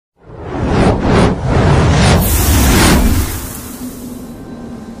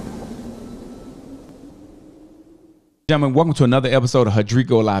Gentlemen, welcome to another episode of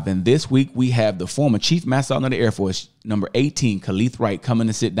Hudrico Live. And this week we have the former Chief Master Sergeant of the Air Force, number 18, Kaleth Wright, coming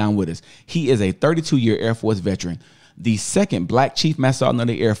to sit down with us. He is a 32-year Air Force veteran, the second Black Chief Master Sergeant of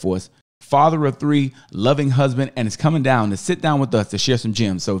the Air Force, father of three, loving husband, and is coming down to sit down with us to share some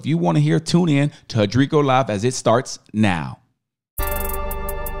gems. So if you want to hear, tune in to Hudrico Live as it starts now.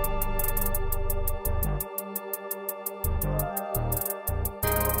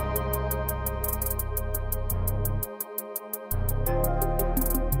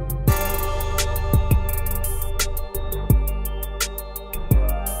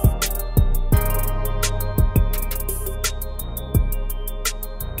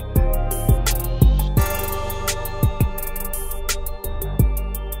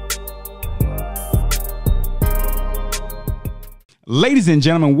 Ladies and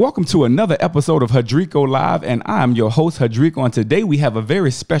gentlemen, welcome to another episode of Hudrico Live, and I'm your host, Hudrico, and today we have a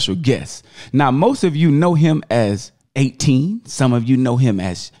very special guest. Now, most of you know him as 18, some of you know him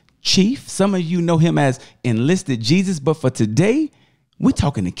as Chief, some of you know him as Enlisted Jesus, but for today, we're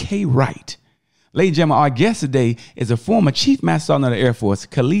talking to K. Wright. Ladies and gentlemen, our guest today is a former Chief Master Sergeant of the Air Force,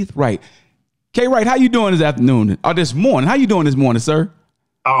 Kaleth Wright. K. Wright, how you doing this afternoon, or this morning? How you doing this morning, sir?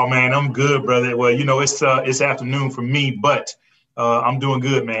 Oh, man, I'm good, brother. Well, you know, it's afternoon for me, but I'm doing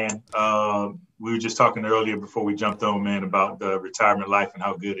good, man. We were just talking earlier before we jumped on, man, about the retirement life and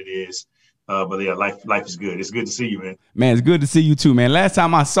how good it is. But yeah, life is good. It's good to see you, man. Man, it's good to see you too, man. Last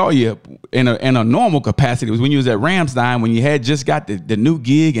time I saw you in a normal capacity was when you was at Ramstein, when you had just got the new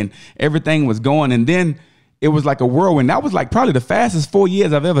gig and everything was going. And then it was like a whirlwind. That was like probably the fastest 4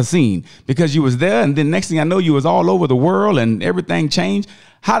 years I've ever seen, because you was there. And then next thing I know, you was all over the world and everything changed.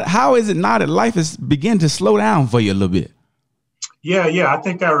 How is it now that life is beginning to slow down for you a little bit? Yeah. I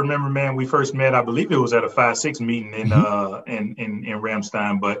think I remember, man, we first met, I believe it was at a 5-6 meeting in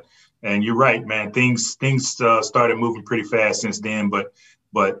Ramstein, and you're right, man, things started moving pretty fast since then. But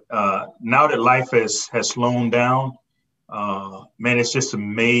now that life has slowed down, man, it's just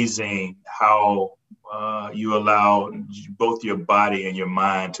amazing how you allow both your body and your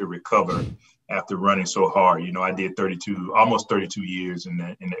mind to recover after running so hard. You know, I did almost 32 years in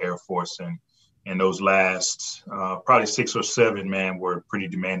the Air Force, and those last probably 6 or 7, man, were pretty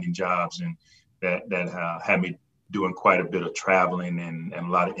demanding jobs, and that had me doing quite a bit of traveling and a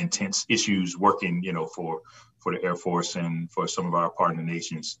lot of intense issues working, you know, for the Air Force and for some of our partner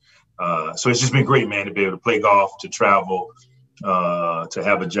nations. So it's just been great, man, to be able to play golf, to travel, to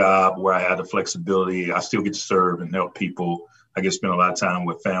have a job where I had the flexibility. I still get to serve and help people. I get to spend a lot of time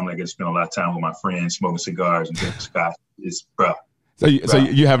with family. I get to spend a lot of time with my friends, smoking cigars and drinking scotch. It's, bro. So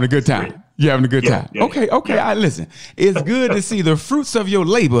you're having a good time. You're having a good time. Yeah, okay. I listen. It's good to see the fruits of your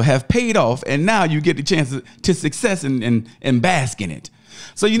labor have paid off, and now you get the chance to success and bask in it.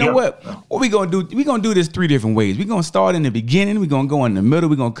 So you know what we gonna do? We're gonna do this 3 different ways. We're gonna start in the beginning. We're gonna go in the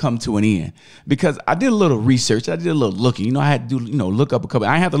middle. We're gonna come to an end. Because I did a little research. I did a little looking. You know, I had to do, look up a couple.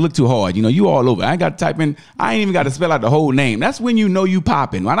 I ain't have to look too hard. You know, you all over. I ain't got to type in. I ain't even got to spell out the whole name. That's when you know you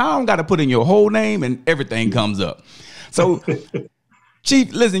popping. When I don't got to put in your whole name and everything comes up. So.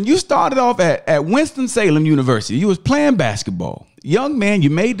 Chief, listen, you started off at Winston-Salem University. You was playing basketball. Young man, you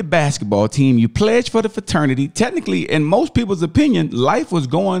made the basketball team. You pledged for the fraternity. Technically, in most people's opinion, life was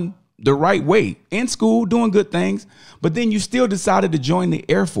going the right way. In school, doing good things. But then you still decided to join the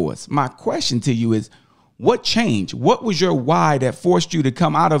Air Force. My question to you is, what changed? What was your why that forced you to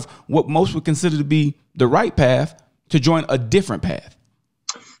come out of what most would consider to be the right path to join a different path?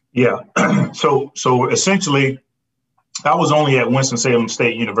 Yeah. So essentially, I was only at Winston-Salem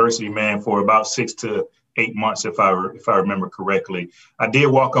State University, man, for about 6 to 8 months, if I remember correctly. I did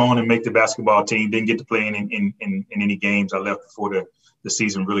walk on and make the basketball team. Didn't get to play in any games. I left before the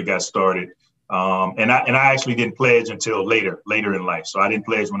season really got started. And I actually didn't pledge until later in life. So I didn't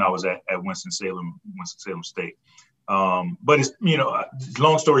pledge when I was at Winston-Salem State. But it's,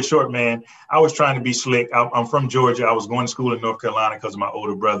 long story short, man, I was trying to be slick. I'm from Georgia. I was going to school in North Carolina because of my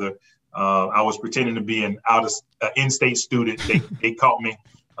older brother. I was pretending to be an in-state student. They caught me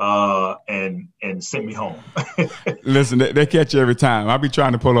and sent me home. Listen, they catch you every time. I be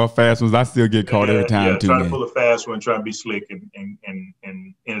trying to pull off fast ones. I still get caught every time too. Trying to pull a fast one, trying to be slick, and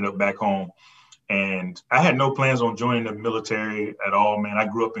ended up back home. And I had no plans on joining the military at all, man. I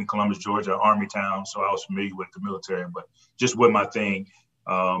grew up in Columbus, Georgia, Army town, so I was familiar with the military, but just wasn't my thing.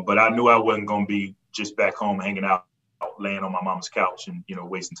 But I knew I wasn't going to be just back home hanging out, laying on my mama's couch and,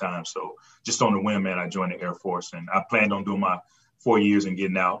 wasting time. So just on the whim, man, I joined the Air Force, and I planned on doing my 4 years and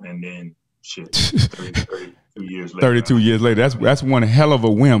getting out and then shit, 32 years later. 32 years later. That's one hell of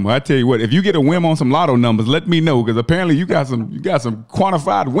a whim. I tell you what, if you get a whim on some lotto numbers, let me know, because apparently you got some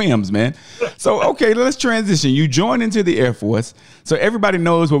quantified whims, man. So okay, let's transition. You join into the Air Force, so everybody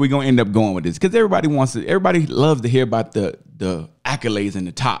knows where we're gonna end up going with this, because everybody loves to hear about the accolades in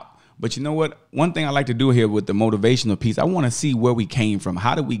the top. But you know what? One thing I like to do here with the motivational piece, I want to see where we came from.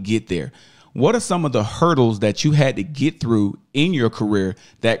 How did we get there? What are some of the hurdles that you had to get through in your career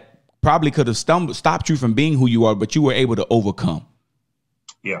that probably could have stopped you from being who you are, but you were able to overcome?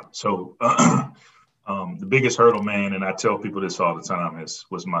 Yeah. So the biggest hurdle, man, and I tell people this all the time,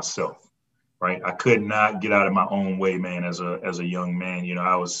 was myself. Right. I could not get out of my own way, man. As a young man, you know,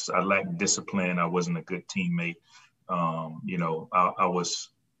 I lacked discipline. I wasn't a good teammate. You know, I was.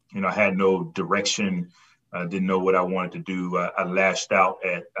 You know, I had no direction. I didn't know what I wanted to do. I lashed out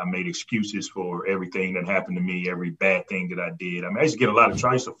I made excuses for everything that happened to me, every bad thing that I did. I mean, I used to get a lot of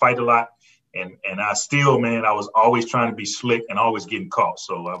trouble. I used to fight a lot. And I still, man, I was always trying to be slick and always getting caught.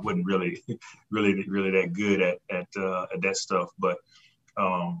 So I wasn't really that good at that stuff. But,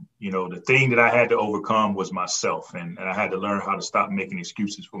 you know, the thing that I had to overcome was myself. And I had to learn how to stop making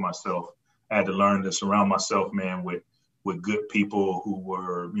excuses for myself. I had to learn to surround myself, man, with good people who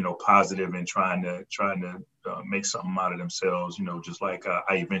were, you know, positive and trying to make something out of themselves, you know, just like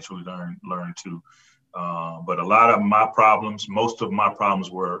I eventually learned to. But a lot of my problems, most of my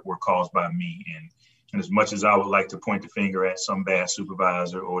problems were caused by me. And as much as I would like to point the finger at some bad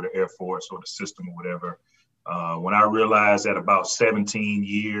supervisor or the Air Force or the system or whatever, when I realized at about 17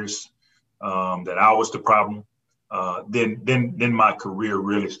 years that I was the problem, then my career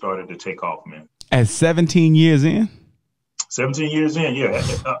really started to take off, man. At 17 years in? 17 years in, yeah.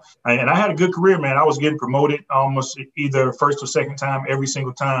 And I had a good career, man. I was getting promoted almost either first or second time, every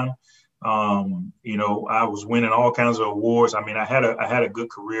single time. You know, I was winning all kinds of awards. I mean, I had a good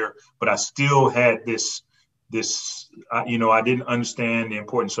career, but I still had this, you know, I didn't understand the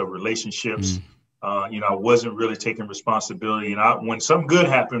importance of relationships. You know, I wasn't really taking responsibility. And when something good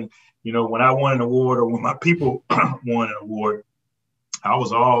happened, you know, when I won an award or when my people won an award, I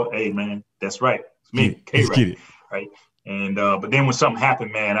was all, hey, man, that's right. It's me, K-Right, right? And but then when something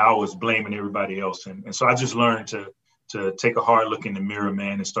happened, man, I was blaming everybody else. And so I just learned to take a hard look in the mirror,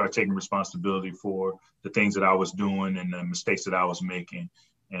 man, and start taking responsibility for the things that I was doing and the mistakes that I was making.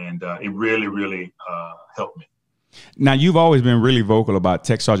 And it really, really helped me. Now, you've always been really vocal about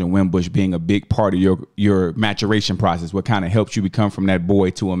Tech Sergeant Wimbush being a big part of your maturation process, what kind of helped you become from that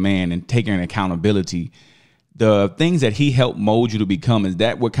boy to a man and taking accountability. The things that he helped mold you to become, is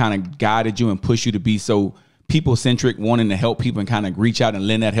that what kind of guided you and pushed you to be so people-centric, wanting to help people and kind of reach out and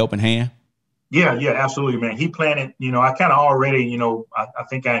lend that helping hand? Yeah, absolutely, man. He planted, you know, I kind of already, you know, I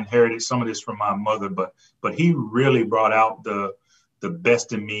think I inherited some of this from my mother, but he really brought out the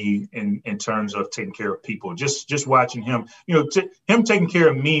best in me in terms of taking care of people. Just watching him, you know, him taking care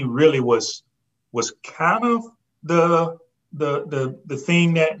of me really was kind of the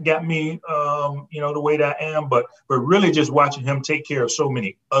thing that got me, you know, the way that I am, but really just watching him take care of so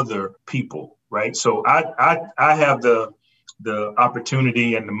many other people. Right. So I have the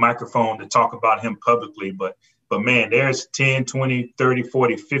opportunity and the microphone to talk about him publicly. But man, there's 10, 20, 30,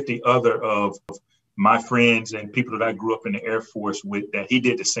 40, 50 other of my friends and people that I grew up in the Air Force with that he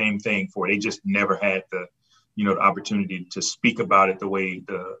did the same thing for. They just never had the opportunity to speak about it the way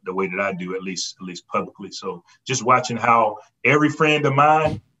that I do, at least publicly. So just watching how every friend of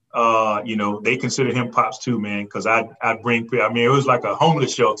mine, you know, they consider him pops too, man. Cause I bring, I mean, it was like a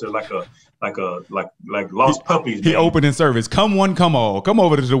homeless shelter, like lost puppies. He opened in service. Come one, come all. Come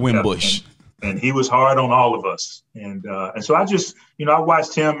over to the Wimbush. And he was hard on all of us. And so I just, you know, I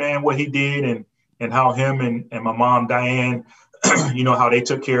watched him, man, what he did and how him and my mom, Diane, you know, how they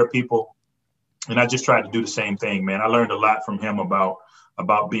took care of people. And I just tried to do the same thing, man. I learned a lot from him about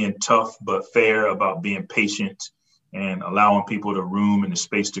being tough, but fair, about being patient and allowing people the room and the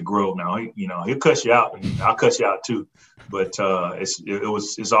space to grow. Now, you know, he'll cuss you out and I'll cuss you out too. But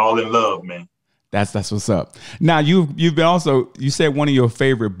it's all in love, man. That's what's up. Now you've been also, you said one of your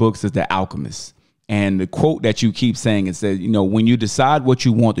favorite books is The Alchemist. And the quote that you keep saying, it says, you know, when you decide what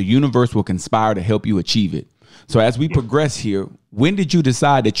you want, the universe will conspire to help you achieve it. So as we progress here, when did you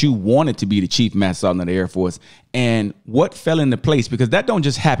decide that you wanted to be the Chief Master Sergeant of the Air Force, and what fell into place? Because that don't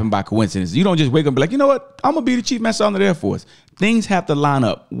just happen by coincidence. You don't just wake up and be like, you know what, I'm going to be the Chief Master Sergeant of the Air Force. Things have to line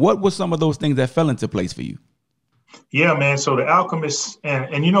up. What were some of those things that fell into place for you? Yeah, man. So The Alchemist,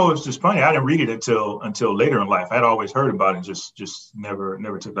 and you know, it's just funny. I didn't read it until later in life. I'd always heard about it, just never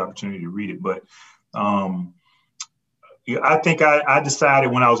took the opportunity to read it. But I think I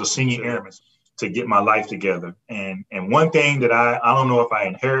decided when I was a senior airman to get my life together. And one thing that I don't know if I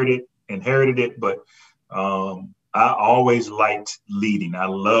inherited inherited it, but I always liked leading. I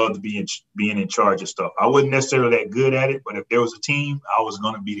loved being in charge of stuff. I wasn't necessarily that good at it, but if there was a team, I was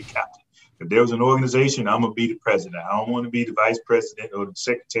going to be the captain. If there was an organization, I'm going to be the president. I don't want to be the vice president or the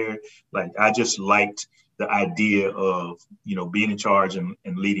secretary. Like, I just liked the idea of, being in charge and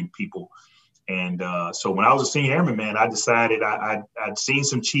leading people. And so when I was a senior airman, man, I decided I'd seen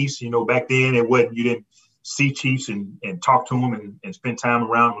some chiefs, back then you didn't see chiefs and talk to them and spend time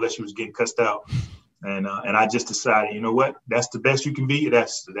around unless you was getting cussed out. And I just decided, you know what, that's the best you can be.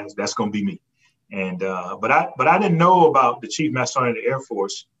 That's going to be me. And but I didn't know about the Chief Master Sergeant of the Air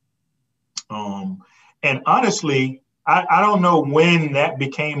Force. And honestly, I don't know when that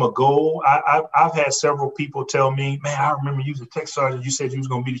became a goal. I've had several people tell me, man, I remember you was a tech sergeant. You said you was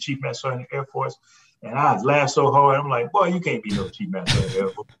going to be the Chief Master Sergeant of the Air Force. And I laughed so hard. I'm like, boy, you can't be no Chief Master Sergeant of the Air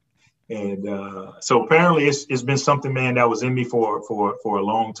Force. And so apparently it's been something, man, that was in me for a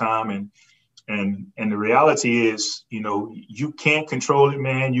long time. And the reality is, you can't control it,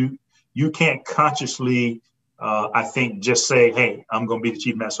 man. You can't consciously, I think, just say, hey, I'm going to be the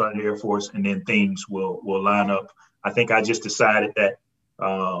Chief Master Sergeant of the Air Force, and then things will line up. I think I just decided that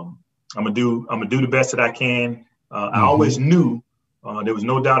I'm gonna do the best that I can. I always knew there was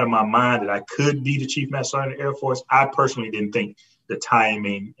no doubt in my mind that I could be the Chief Master Sergeant of the Air Force. I personally didn't think the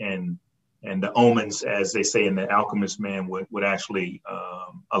timing and the omens, as they say in The Alchemist, man, would actually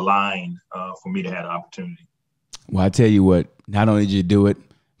align for me to have the opportunity. Well, I tell you what, not only did you do it,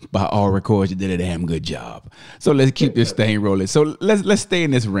 by all records, you did a damn good job. So let's keep this thing rolling. So let's stay in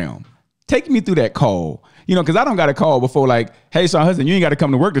this realm. Take me through that call, because I don't got a call before like, hey, Sergeant Hudson, you ain't got to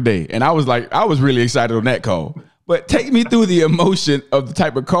come to work today. And I was really excited on that call. But take me through the emotion of the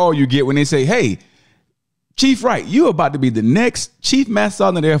type of call you get when they say, hey, Chief Wright, you're about to be the next Chief Master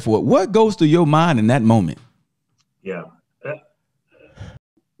Sergeant of the Air Force. What goes through your mind in that moment? Yeah.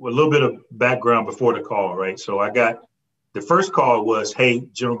 Well, a little bit of background before the call, right? So the first call was, hey,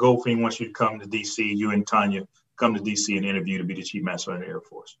 General Goldfein wants you to come to D.C., you and Tanya come to D.C. and interview to be the Chief Master Sergeant of the Air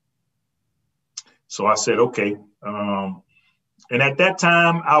Force. So I said, okay. And at that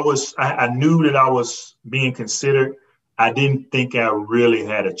time, I knew that I was being considered. I didn't think I really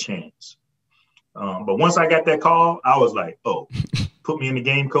had a chance. But once I got that call, I was like, oh, put me in the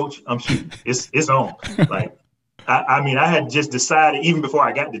game, coach. I'm shooting. It's on. Like, I had just decided, even before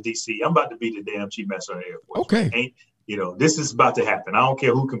I got to DC, I'm about to be the damn Chief Master of the Air Force. Okay. This is about to happen. I don't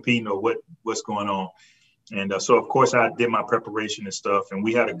care who competing or what's going on. And so, of course, I did my preparation and stuff. And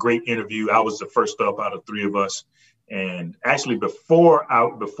we had a great interview. I was the first up out of three of us. And actually, before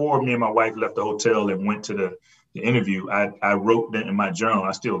me and my wife left the hotel and went to the interview, I wrote that in my journal.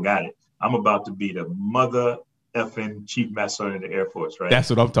 I still got it. I'm about to be the mother effing Chief Master Sergeant of the Air Force, right? That's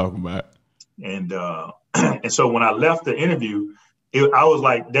what I'm talking about. And and so when I left the interview, I was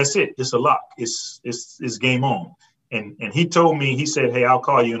like, that's it. It's a lock. It's game on. And he told me, he said, hey, I'll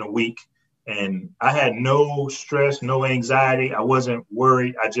call you in a week. And I had no stress, no anxiety. I wasn't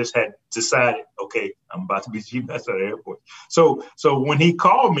worried. I just had decided, okay, I'm about to be Chief Master of the Air Force. So when he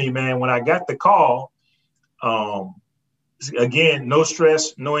called me, man, when I got the call, again, no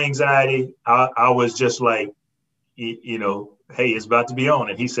stress, no anxiety. I was just like, hey, it's about to be on.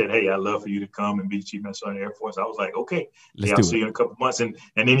 And he said, hey, I'd love for you to come and be Chief Master Sergeant of the Air Force. I was like, okay, I'll see you in a couple months. And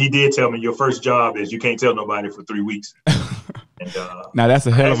then he did tell me your first job is you can't tell nobody for 3 weeks. And, now that's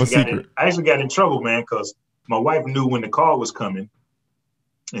a hell of a secret. I actually got in trouble, man, because my wife knew when the call was coming.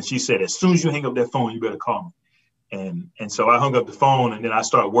 And she said, as soon as you hang up that phone, you better call me. And so I hung up the phone, and then I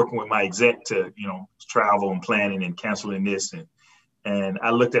started working with my exec to, travel and planning and canceling this. And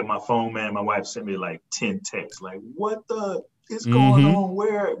I looked at my phone, man. My wife sent me like 10 texts, like, what the is going on?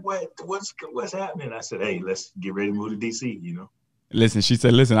 What's happening? I said, hey, let's get ready to move to DC, Listen, she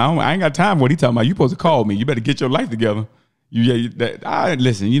said, listen, I ain't got time for what he talking about. You supposed to call me. You better get your life together.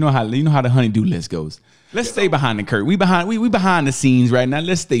 Listen, you know how the honey-do list goes. Let's stay behind the curtain. We behind the scenes right now.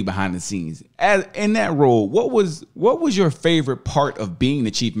 Let's stay behind the scenes. In that role, what was your favorite part of being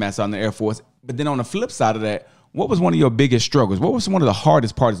the Chief Master on the Air Force? But then on the flip side of that, what was one of your biggest struggles? What was one of the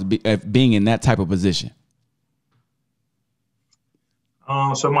hardest parts of being in that type of position?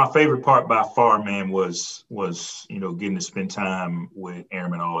 So my favorite part by far, man, was getting to spend time with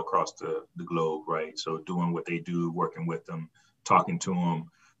airmen all across the globe, right? So doing what they do, working with them, talking to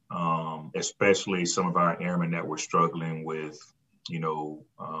them, especially some of our airmen that were struggling with,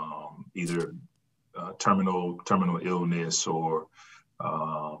 either terminal illness or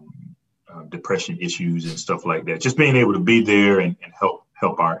depression issues and stuff like that. Just being able to be there and help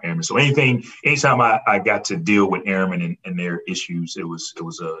our airmen. So anytime I got to deal with airmen and their issues, it was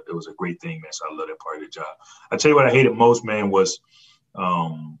a great thing, man. So I love that part of the job. I tell you what I hated most, man, was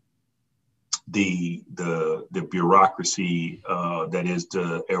the bureaucracy that is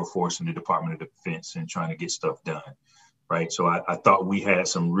the Air Force and the Department of Defense and trying to get stuff done. Right. So I thought we had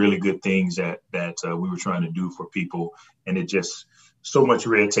some really good things that we were trying to do for people. And it just so much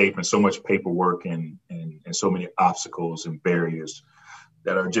red tape and so much paperwork and so many obstacles and barriers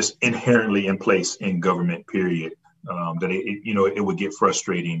that are just inherently in place in government, period. That it would get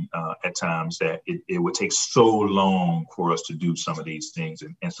frustrating at times that it would take so long for us to do some of these things.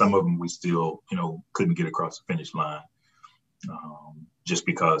 And some of them we still, couldn't get across the finish line just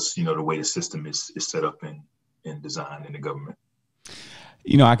because, the way the system is set up and designed in the government.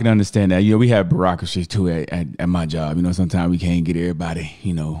 I can understand that. We have bureaucracy too at my job. Sometimes we can't get everybody,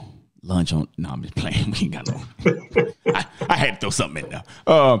 lunch on. No, I'm just playing. We ain't got no. I had to throw something in there.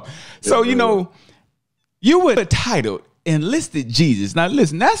 So, you were titled Enlisted Jesus. Now,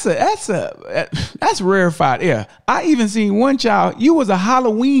 listen, that's rarefied air. I even seen one child. You was a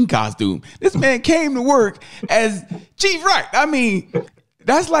Halloween costume. This man came to work as Chief Wright. I mean,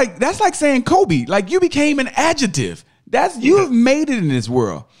 that's like saying Kobe. Like, you became an adjective. You have made it in this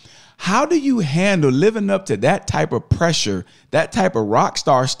world. How do you handle living up to that type of pressure, that type of rock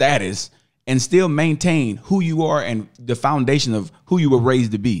star status, and still maintain who you are and the foundation of who you were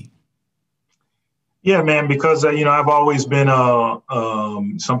raised to be? Yeah, man, because, I've always been,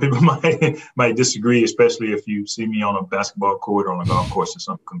 some people might disagree, especially if you see me on a basketball court or on a golf course or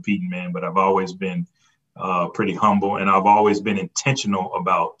something competing, man. But I've always been pretty humble, and I've always been intentional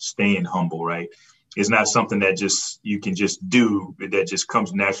about staying humble, right? It's not something that you can just do, that just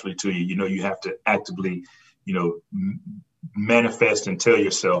comes naturally to you. You have to actively, manifest and tell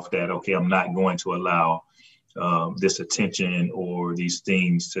yourself that, okay, I'm not going to allow this attention or these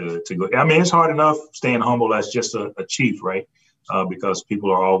things to go. I mean, it's hard enough staying humble as just a chief, right? Because people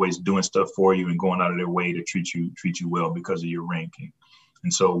are always doing stuff for you and going out of their way to treat you well because of your ranking.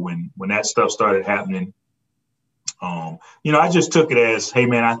 And so when that stuff started happening, I just took it as, hey,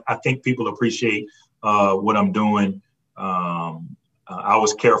 man, I think people appreciate what I'm doing. I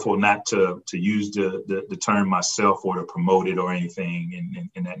was careful not to use the term myself or to promote it or anything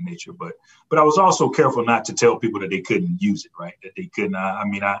in that nature. But I was also careful not to tell people that they couldn't use it, right? That they couldn't.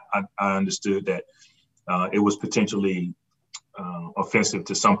 I understood that it was potentially offensive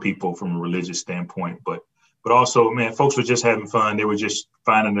to some people from a religious standpoint, but also, man, folks were just having fun. They were just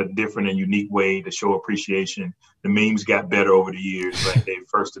finding a different and unique way to show appreciation. The memes got better over the years. Right?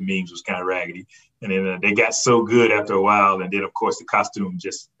 First, the memes was kind of raggedy, and then they got so good after a while. And then, of course, the costume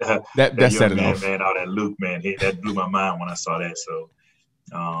just that set it off. Man, all that Luke, man, that blew my mind when I saw that. So,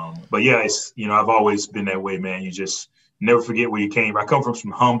 but yeah, it's I've always been that way, man. You just never forget where you came. I come from some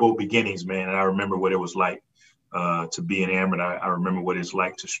humble beginnings, man, and I remember what it was like to be an airman. I remember what it's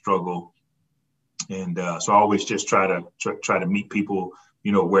like to struggle. And so I always just try to meet people,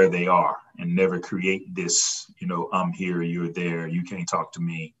 where they are, and never create this, I'm here, you're there, you can't talk to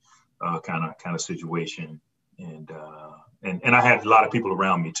me, kind of situation. And I had a lot of people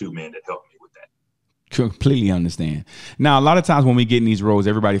around me too, man, that helped me with that. Completely understand. Now, a lot of times when we get in these roles,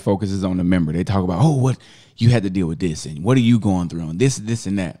 everybody focuses on the member. They talk about, what you had to deal with this, and what are you going through, and this,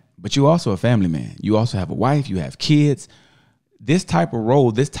 and that. But you're also a family man. You also have a wife. You have kids. This type of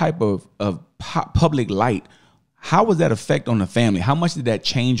role, this type of public light, how was that effect on the family? How much did that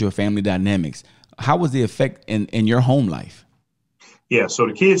change your family dynamics? How was the effect in your home life? Yeah, so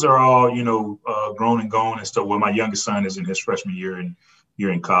the kids are all, grown and gone and stuff. Well, my youngest son is in his freshman year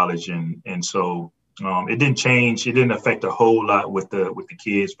in college, and so it didn't change. It didn't affect a whole lot with the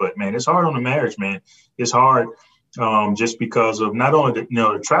kids. But man, it's hard on the marriage, man. It's hard just because of not only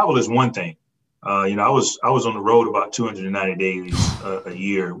the travel is one thing. I was on the road about 290 days a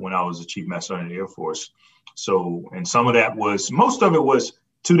year when I was a chief master sergeant in the Air Force. So, and most of it was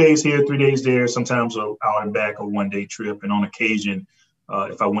 2 days here, 3 days there, sometimes out and back, a 1 day trip. And on occasion,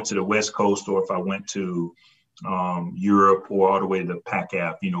 if I went to the West Coast or if I went to Europe or all the way to the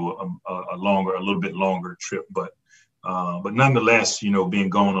PACAF, a little bit longer trip. But nonetheless, being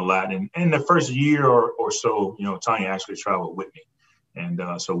gone a lot. And the first year or so, Tanya actually traveled with me. And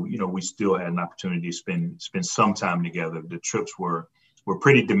so, we still had an opportunity to spend some time together. The trips were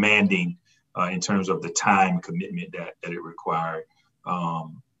pretty demanding in terms of the time commitment that it required.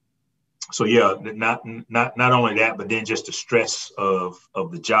 So, yeah, not only that, but then just the stress of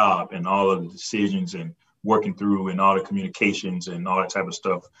the job and all of the decisions and working through and all the communications and all that type of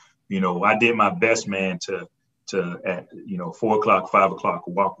stuff. I did my best, man, to at 4 o'clock, 5 o'clock,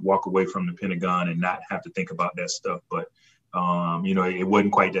 walk away from the Pentagon and not have to think about that stuff. But it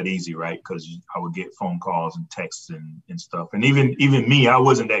wasn't quite that easy, right? Because I would get phone calls and texts and stuff. And even me, I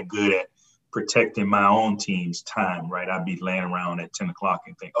wasn't that good protecting my own team's time, right? I'd be laying around at 10 o'clock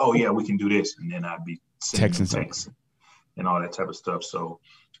and think, oh yeah, we can do this. And then I'd be sending texts and all that type of stuff. So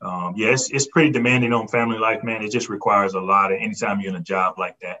yeah, it's pretty demanding on family life, man. It just requires a lot of, anytime you're in a job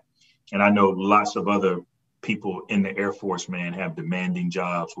like that. And I know lots of other people in the Air Force, man, have demanding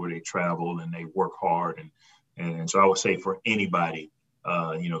jobs where they travel and they work hard. And so I would say for anybody,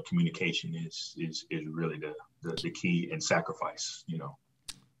 communication is really the key, and sacrifice,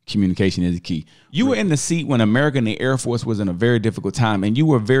 Communication is the key. You were in the seat when America and the Air Force was in a very difficult time, and you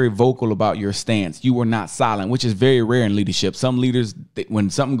were very vocal about your stance. You were not silent, which is very rare in leadership. Some leaders, when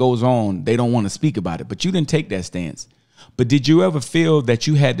something goes on, they don't want to speak about it, but you didn't take that stance. But did you ever feel that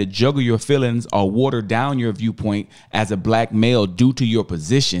you had to juggle your feelings or water down your viewpoint as a black male due to your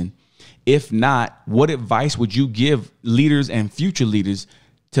position? If not, what advice would you give leaders and future leaders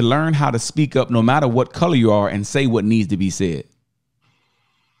to learn how to speak up no matter what color you are and say what needs to be said?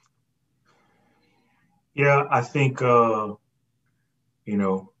 Yeah, I think,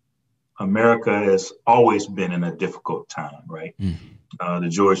 America has always been in a difficult time, right? The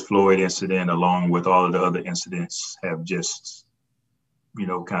George Floyd incident, along with all of the other incidents, have just,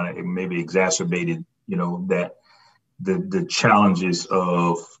 kind of maybe exacerbated, that the challenges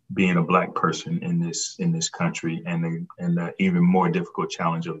of being a black person in this country, and the even more difficult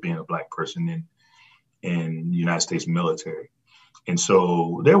challenge of being a black person in the United States military. And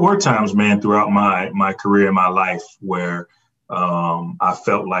so there were times, man, throughout my career, my life, where I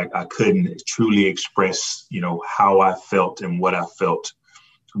felt like I couldn't truly express, how I felt and what I felt.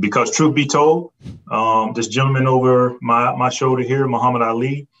 Because truth be told, this gentleman over my shoulder here, Muhammad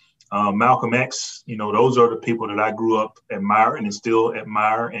Ali, Malcolm X, those are the people that I grew up admiring and still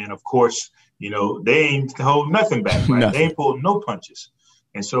admire. And of course, they ain't hold nothing back, right? Nothing. They ain't pulled no punches.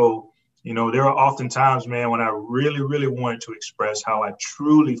 And so, there are often times, man, when I really, really wanted to express how I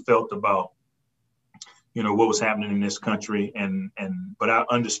truly felt about, what was happening in this country, but I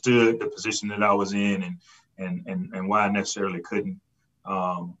understood the position that I was in and why I necessarily couldn't.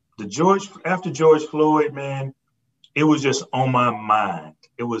 After George Floyd, man, it was just on my mind.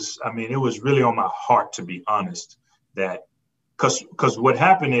 It was really on my heart, to be honest, that because what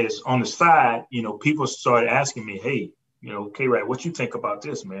happened is on the side, people started asking me, hey, K-Wright, what you think about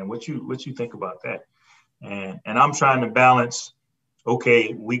this, man? What you think about that? And I'm trying to balance,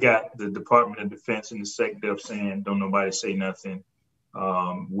 okay, we got the Department of Defense and the SecDef saying, don't nobody say nothing,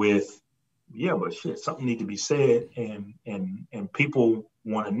 with, yeah, but shit, something need to be said, and people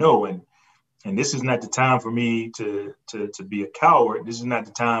want to know. And this is not the time for me to be a coward. This is not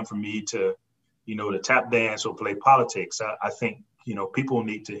the time for me to, to tap dance or play politics. I think, people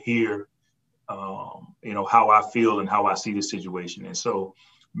need to hear how I feel and how I see the situation. And so,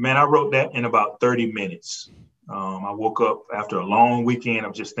 man, I wrote that in about 30 minutes. I woke up after a long weekend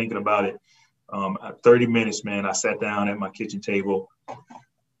of just thinking about it. 30 minutes, man, I sat down at my kitchen table,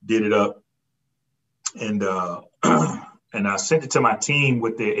 did it up, and I sent it to my team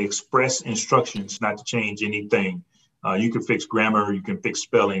with the express instructions not to change anything. You can fix grammar, you can fix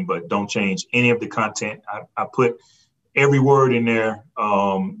spelling, but don't change any of the content. I put every word in there,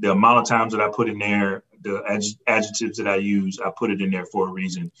 the amount of times that I put in there, the adjectives that I use, I put it in there for a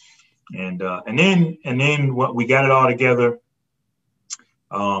reason. And then what we got it all together.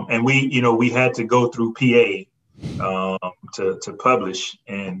 And we had to go through PA to publish,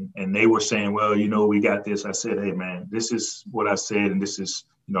 and they were saying, well, we got this. I said, hey man, this is what I said, and this is,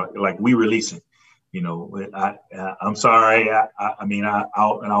 like we releasing. I'm sorry.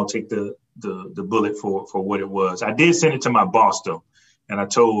 I'll take the bullet for what it was. I did send it to my boss though. And I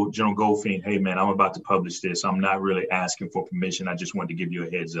told General Goldfein, hey man, I'm about to publish this. I'm not really asking for permission. I just wanted to give you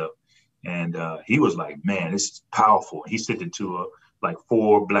a heads up. And he was like, man, this is powerful. He sent it to like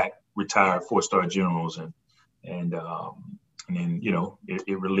 4 black retired 4-star generals. And then,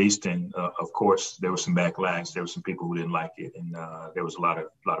 it released. And of course, there was some backlash. There were some people who didn't like it. And there was a lot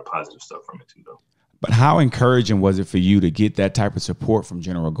of positive stuff from it too, though. But how encouraging was it for you to get that type of support from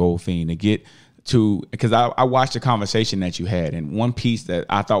General Goldfein, because I watched the conversation that you had, and one piece that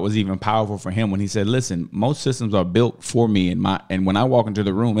I thought was even powerful for him when he said, listen, most systems are built for me, and when I walk into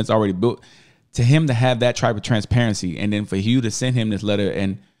the room, it's already built. To him to have that type of transparency, and then for you to send him this letter,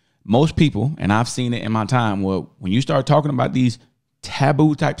 and most people, and I've seen it in my time, well, when you start talking about these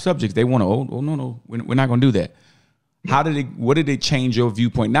taboo type subjects, they want to, oh no, we're not going to do that. What did it change your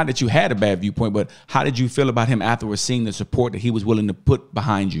viewpoint? Not that you had a bad viewpoint, but how did you feel about him afterwards, seeing the support that he was willing to put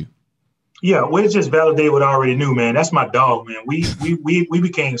behind you? Yeah, well, it just validated what I already knew, man. That's my dog, man. We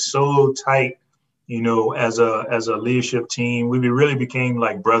became so tight, as a leadership team. We really became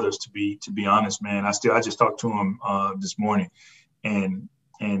like brothers, to be honest, man. I just talked to him this morning, and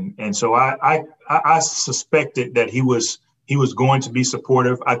And so I suspected that he was going to be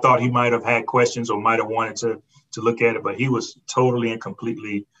supportive. I thought he might have had questions or might have wanted to look at it, but he was totally and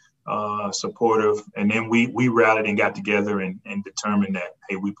completely supportive. And then we rallied and got together and determined that,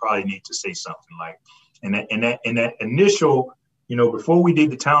 hey, we probably need to say something. Like, and that initial, before we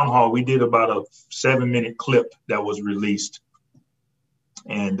did the town hall, we did about a 7-minute clip that was released.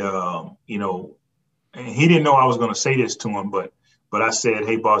 And, and he didn't know I was going to say this to him, but I said,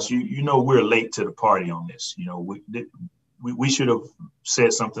 hey, boss, we're late to the party on this. We should have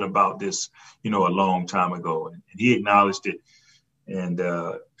said something about this, a long time ago. And he acknowledged it. And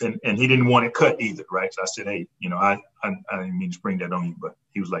he didn't want it cut either. Right. So I said, hey, I didn't mean to spring that on you, but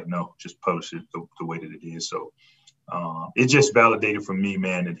he was like, no, just publish it the way that it is. So it just validated for me,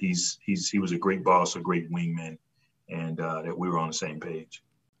 man, that he was a great boss, a great wingman, and that we were on the same page.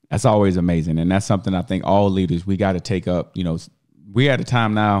 That's always amazing. And that's something I think all leaders, we got to take up. We're at a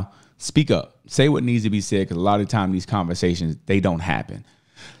time now, speak up, say what needs to be said, because a lot of the time these conversations, they don't happen.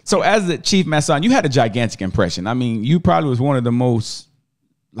 So as the Chief Mass Sergeant, you had a gigantic impression. I mean, you probably was one of the most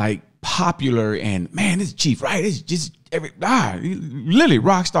popular, and man, this Chief, right? It's just literally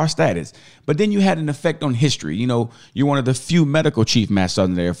rock star status. But then you had an effect on history. You're one of the few medical Chief Mass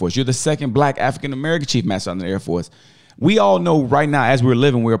Sergeant in the Air Force. You're the second Black African-American Chief Mass Sergeant in the Air Force. We all know right now, as we're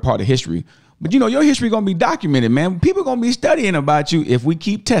living, we're a part of history. But your history going to be documented, man. People going to be studying about you if we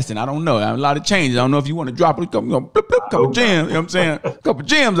keep testing. I don't know. A lot of changes. I don't know if you want to drop a couple gems. You know what I'm saying? A couple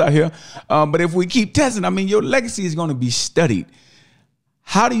gems out here. But if we keep testing, your legacy is going to be studied.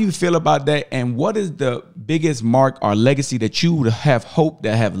 How do you feel about that? And what is the biggest mark or legacy that you would have hoped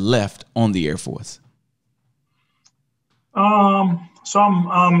to have left on the Air Force? So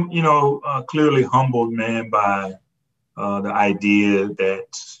I'm clearly humbled, man, by the idea that,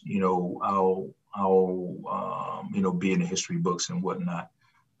 I'll be in the history books and whatnot.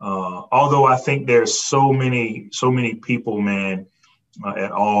 Although I think there's so many people, man,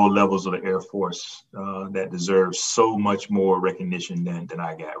 at all levels of the Air Force that deserve so much more recognition than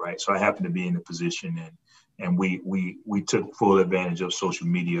I got, right? So I happen to be in the position, and we took full advantage of social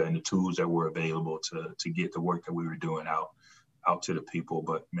media and the tools that were available to get the work that we were doing out to the people.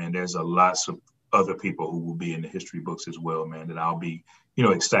 But man, there's a lots of other people who will be in the history books as well, man, that I'll be,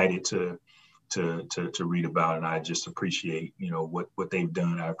 excited to read about. And I just appreciate, what they've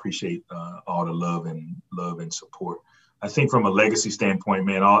done. I appreciate all the love and support. I think from a legacy standpoint,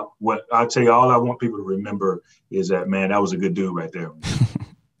 man, I'll tell you, all I want people to remember is that, man, that was a good dude right there.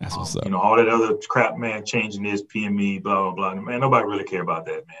 That's what's up. All that other crap, man, changing this, PME, blah, blah, blah. Man, nobody really care about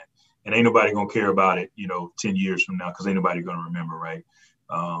that, man. And ain't nobody going to care about it, 10 years from now, because ain't nobody going to remember, right?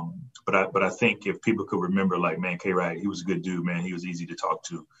 But I think if people could remember, like, man, K. Wright, he was a good dude, man. He was easy to talk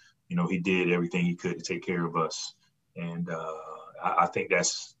to. He did everything he could to take care of us. And I think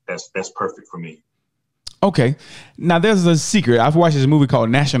that's perfect for me. Okay. Now, there's a secret. I've watched this movie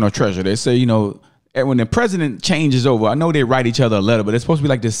called National Treasure. They say, when the president changes over, I know they write each other a letter, but it's supposed to be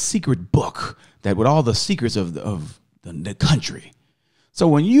like this secret book that with all the secrets of the country. So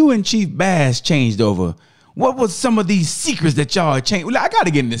when you and Chief Bass changed over, what was some of these secrets that y'all changed? Well, I got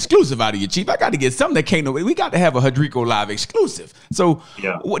to get an exclusive out of you, Chief. I got to get something that can't nobody. We got to have a Hudrico Live exclusive. So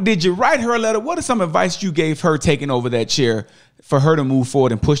did you write her a letter? What is some advice you gave her taking over that chair for her to move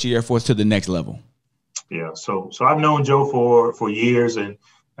forward and push the Air Force to the next level? Yeah. So I've known Joe for years, and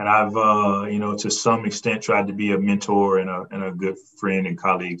I've, to some extent tried to be a mentor and a good friend and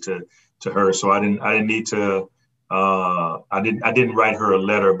colleague to her. So I didn't need to. I didn't write her a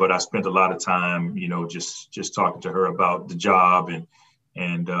letter, but I spent a lot of time, just talking to her about the job,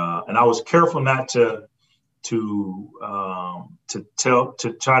 and I was careful not to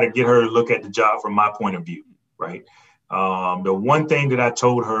try to get her to look at the job from my point of view, right? The one thing that I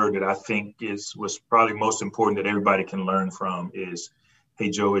told her that I think was probably most important that everybody can learn from is, hey,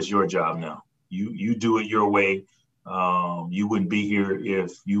 Joe, it's your job now. You do it your way. You wouldn't be here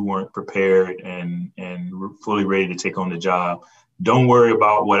if you weren't prepared and fully ready to take on the job. Don't worry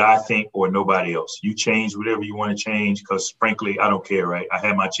about what I think or nobody else. You change whatever you want to change, because frankly, I don't care, right? I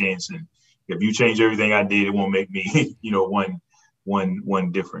had my chance, and if you change everything I did, it won't make me,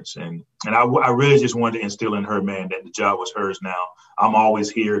 one difference. And I really just wanted to instill in her, man, that the job was hers now. I'm always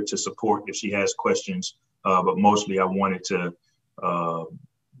here to support if she has questions, but mostly I wanted to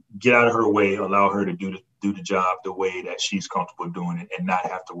get out of her way, allow her to do the job the way that she's comfortable doing it, and not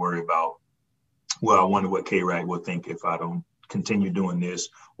have to worry about, well, I wonder what K-Rag will think if I don't continue doing this,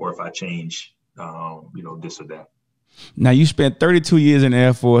 or if I change, this or that. Now, you spent 32 years in the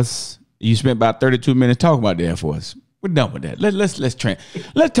Air Force. You spent about 32 minutes talking about the Air Force. We're done with that.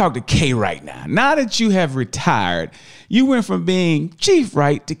 Let's talk to K Wright now. Now that you have retired, you went from being Chief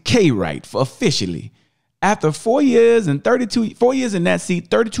Wright to K Wright officially. After 4 years and 4 years in that seat,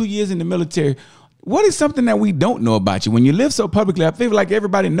 32 years in the military, what is something that we don't know about you? When you live so publicly, I feel like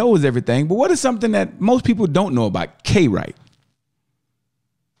everybody knows everything, but what is something that most people don't know about K Wright?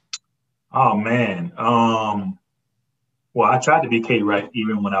 Oh man. Well, I tried to be K Wright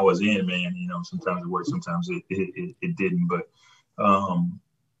even when I was in, man. You know, sometimes it worked, sometimes it didn't. But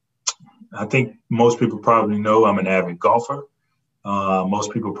I think most people probably know I'm an avid golfer.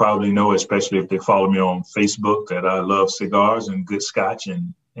 Most people probably know, especially if they follow me on Facebook, that I love cigars and good scotch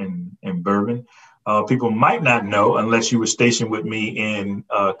and bourbon. People might not know, unless you were stationed with me in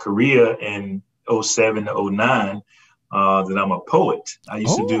Korea in 07 to 09, that I'm a poet. I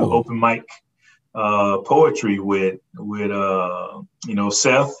used to do open mic poetry with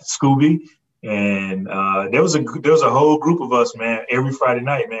Seth, Scooby, and there was a whole group of us, man. Every Friday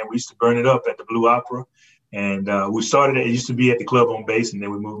night, man, we used to burn it up at the Blue Opera, and we started. It used to be at the Club on Base, and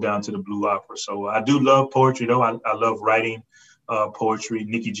then we moved down to the Blue Opera. So I do love poetry, though. I love writing poetry.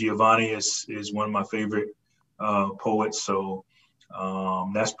 Nikki Giovanni is one of my favorite poets. So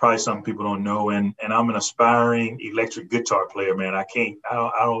that's probably something people don't know. And I'm an aspiring electric guitar player, man. I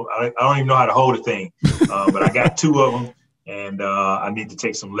don't even know how to hold a thing, but I got 2 of them, and I need to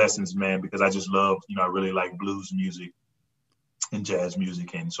take some lessons, man, because I just love, I really like blues music and jazz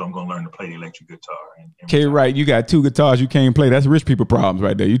music, and so I'm going to learn to play the electric guitar. K Wright, you got 2 guitars you can't play. That's rich people problems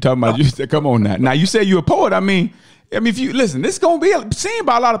right there. You talking about? You said, come on now. Now you say you're a poet. I mean, if you listen, this is going to be seen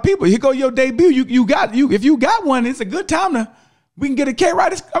by a lot of people. Here go your debut. If you got one, it's a good time to. We can get a K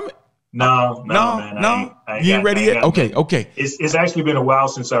Wright. No, man. I You ain't ready yet? Okay. It's actually been a while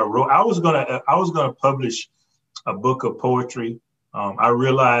since I wrote. I was gonna publish a book of poetry. I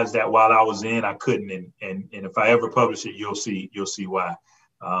realized that while I was in, I couldn't, and if I ever publish it, you'll see why.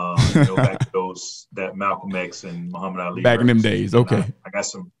 Back to that Malcolm X and Muhammad Ali. Back in them days, okay. I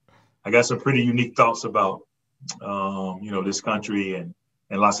got some pretty unique thoughts about this country and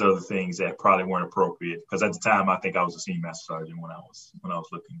lots of other things that probably weren't appropriate, because at the time I think I was a senior master sergeant when I was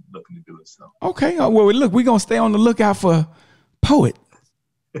looking to do it. So okay, well look, we're gonna stay on the lookout for poet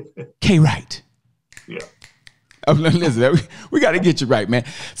K Wright. Yeah. Listen, we got to get you right, man.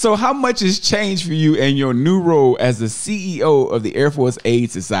 So how much has changed for you in your new role as the CEO of the Air Force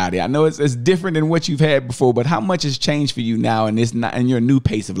Aid Society? I know it's different than what you've had before, but how much has changed for you now in your new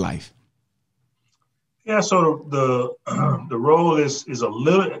pace of life? Yeah, so the role is a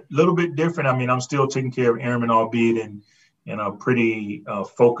little bit different. I mean, I'm still taking care of airmen, albeit in a pretty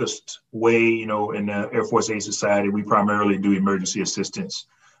focused way. In the Air Force Aid Society, we primarily do emergency assistance.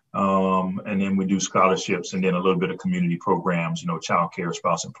 And then we do scholarships, and then a little bit of community programs, child care,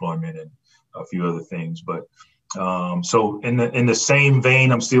 spouse employment, and a few other things. But so in the same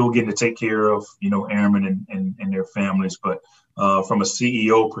vein, I'm still getting to take care of, airmen and their families. But from a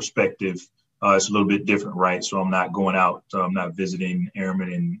CEO perspective, it's a little bit different, right? So I'm not going out, I'm not visiting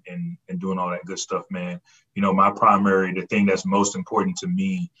airmen and doing all that good stuff, man. The thing that's most important to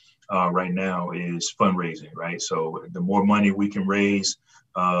me right now is fundraising, right? So the more money we can raise,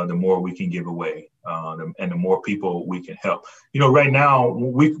 the more we can give away, and the more people we can help. Right now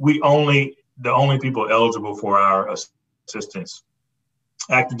the only people eligible for our assistance,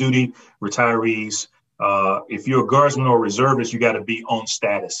 active duty, retirees. If you're a guardsman or reservist, you got to be on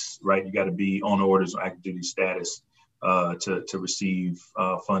status, right? You got to be on orders or active duty status to receive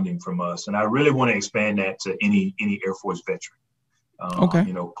funding from us. And I really want to expand that to any Air Force veteran.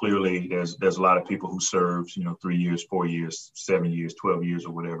 Okay. Clearly there's a lot of people who served, 3 years, 4 years, 7 years, 12 years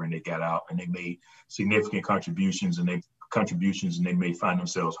or whatever, and they got out and they made significant contributions, and they may find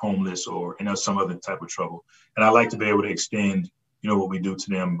themselves homeless or in some other type of trouble. And I like to be able to extend, what we do to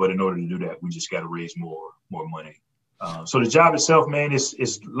them. But in order to do that, we just got to raise more money. So the job itself, man, is a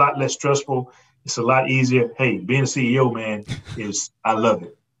lot less stressful. It's a lot easier. Hey, being a CEO, man, I love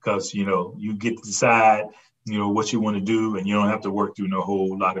it, because, you get to decide, what you want to do, and you don't have to work through a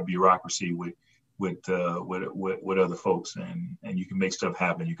whole lot of bureaucracy with other folks, and you can make stuff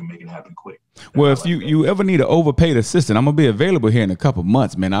happen. You can make it happen quick. Well, if you ever need an overpaid assistant, I'm gonna be available here in a couple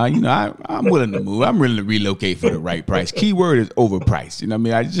months, man. I'm willing to move. I'm willing to relocate for the right price. Key word is overpriced. You know what I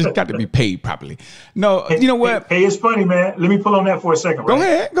mean? I just got to be paid properly. No, you know what? Hey, it's funny, man. Let me pull on that for a second.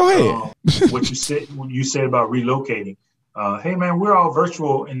 Right? Go ahead. What you said about relocating. Hey, man, we're all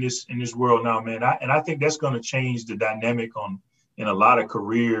virtual in this world now, man. I think that's going to change the dynamic in a lot of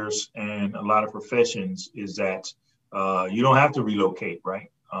careers and a lot of professions, is that you don't have to relocate, right?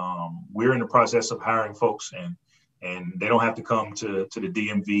 We're in the process of hiring folks, and they don't have to come to the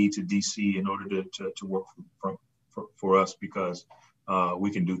DMV, to DC in order to work for us because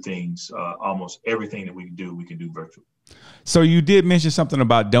we can do things, almost everything that we can do virtually. So you did mention something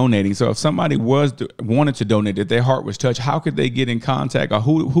about donating. So if somebody wanted to donate, if their heart was touched, how could they get in contact, or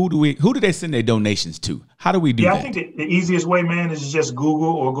who do they send their donations to? How do we do that? I think the easiest way, man, is just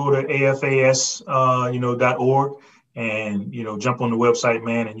Google or go to afas, .org, and jump on the website,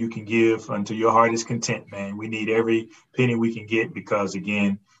 man, and you can give until your heart is content, man. We need every penny we can get because,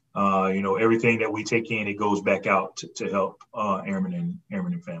 again, everything that we take in, it goes back out to help airmen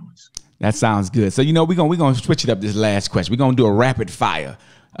and families. That sounds good. So, we're gonna switch it up this last question. We're gonna do a rapid fire.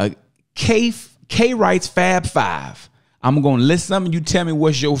 K Wright's Fab Five. I'm gonna list some and you tell me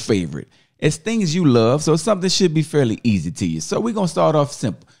what's your favorite. It's things you love, so something should be fairly easy to you. So we're gonna start off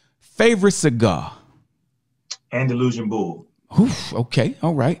simple. Favorite cigar? Andalusian Bull. Oof, okay,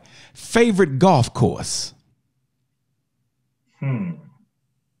 all right. Favorite golf course? Hmm.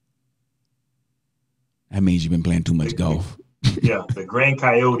 That means you've been playing too much golf. Yeah, the Grand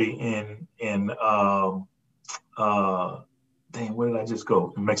Coyote in dang, where did I just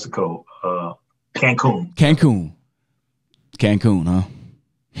go? In Mexico, Cancun. Cancun, huh?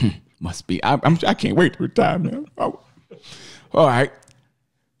 Must be. I can't wait to retire, man. Oh. All right.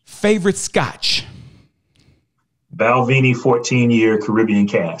 Favorite scotch? Balvenie 14-year Caribbean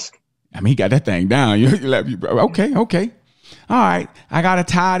cask. I mean, he got that thing down. Okay. All right. I got a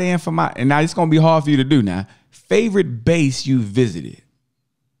tied in for and now it's gonna be hard for you to do now. Favorite base you visited?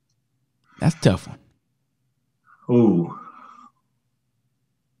 That's a tough one. Ooh.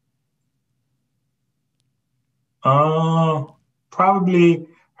 Probably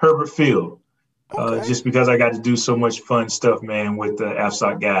Herbert Field. Okay. Just because I got to do so much fun stuff, man, with the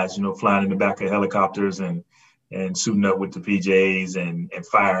AFSOC guys, flying in the back of helicopters and suiting up with the PJs and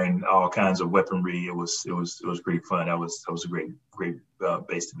firing all kinds of weaponry. It was pretty fun. That was a great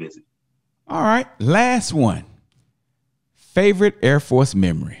base to visit. All right. Last one. Favorite Air Force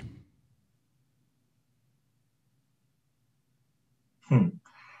memory?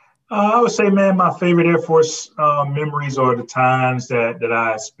 I would say, man, my favorite Air Force memories are the times that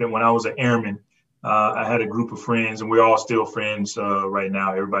I spent when I was an airman. I had a group of friends, and we're all still friends right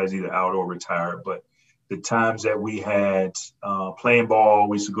now. Everybody's either out or retired. But the times that we had playing ball,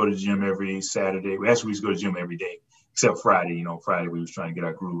 we used to go to the gym every Saturday. Actually, we used to go to the gym every day, except Friday. Friday we was trying to get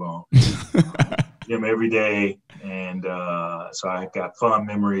our groove on. Gym every day. And so I got fond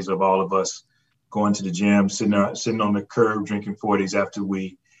memories of all of us going to the gym, sitting on the curb, drinking 40s after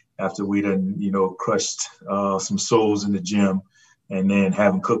we done, crushed some souls in the gym, and then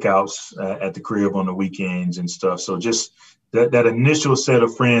having cookouts at the crib on the weekends and stuff. So just that initial set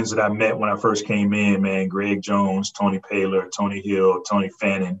of friends that I met when I first came in, man, Greg Jones, Tony Paylor, Tony Hill, Tony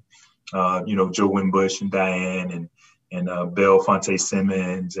Fannin, Joe Winbush and Diane and Belle Fonte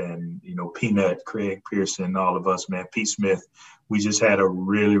Simmons and, Peanut, Craig Pearson, all of us, man, Pete Smith. We just had a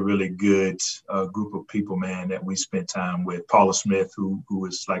really, really good group of people, man, that we spent time with. Paula Smith, who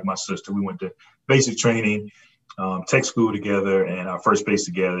was like my sister. We went to basic training, tech school together, and our first base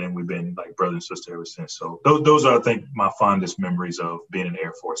together, and we've been like brother and sister ever since. So those are, I think, my fondest memories of being in the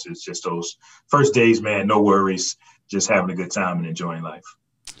Air Force. It's just those first days, man, no worries, just having a good time and enjoying life.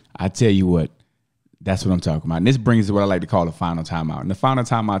 I tell you what, that's what I'm talking about. And this brings to what I like to call a final timeout. And the final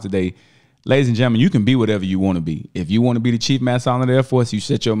timeout today, ladies and gentlemen, you can be whatever you want to be. If you want to be the Chief Master Sergeant of the Air Force, you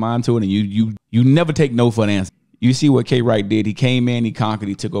set your mind to it, and you never take no for an answer. You see what K. Wright did. He came in, he conquered,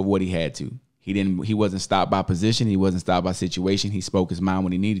 he took over what he had to. He wasn't stopped by position, he wasn't stopped by situation. He spoke his mind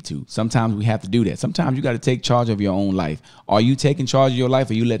when he needed to. Sometimes we have to do that. Sometimes you got to take charge of your own life. Are you taking charge of your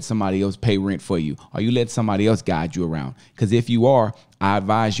life, or you let somebody else pay rent for you? Are you let somebody else guide you around? Because if you are, I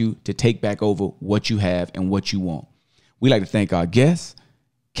advise you to take back over what you have and what you want. We like to thank our guests,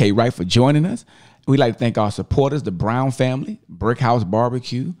 K. Wright, for joining us. We'd like to thank our supporters, the Brown family, Brick House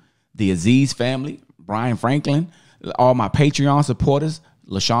Barbecue, the Aziz family, Brian Franklin, all my Patreon supporters,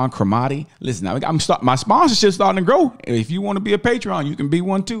 LaShawn Cremati. Listen, my sponsorship's starting to grow. If you want to be a Patreon, you can be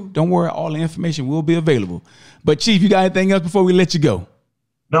one too. Don't worry, all the information will be available. But Chief, you got anything else before we let you go?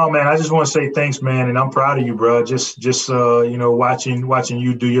 No, man, I just want to say thanks, man, and I'm proud of you, bro. Just watching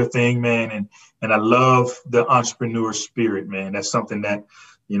you do your thing, man, and I love the entrepreneur spirit, man. That's something that,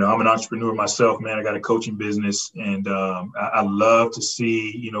 I'm an entrepreneur myself, man. I got a coaching business, and I love to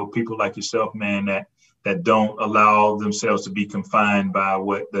see, people like yourself, man, that don't allow themselves to be confined by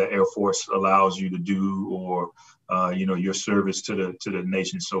what the Air Force allows you to do, or your service to the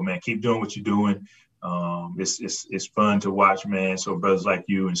nation. So, man, keep doing what you're doing. It's fun to watch, man. So brothers like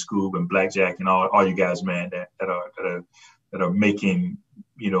you and Scoob and Blackjack and all you guys, man, that are making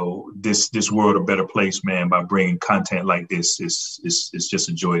this world a better place, man, by bringing content like this. It's just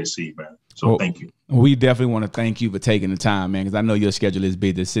a joy to see, man. So thank you. We definitely want to thank you for taking the time, man, because I know your schedule is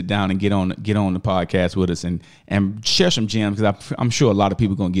big to sit down and get on the podcast with us and share some gems, because I'm sure a lot of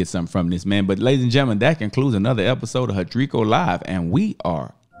people are going to get something from this, man. But ladies and gentlemen, that concludes another episode of Hudrico Live, and we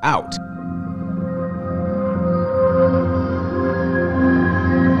are out.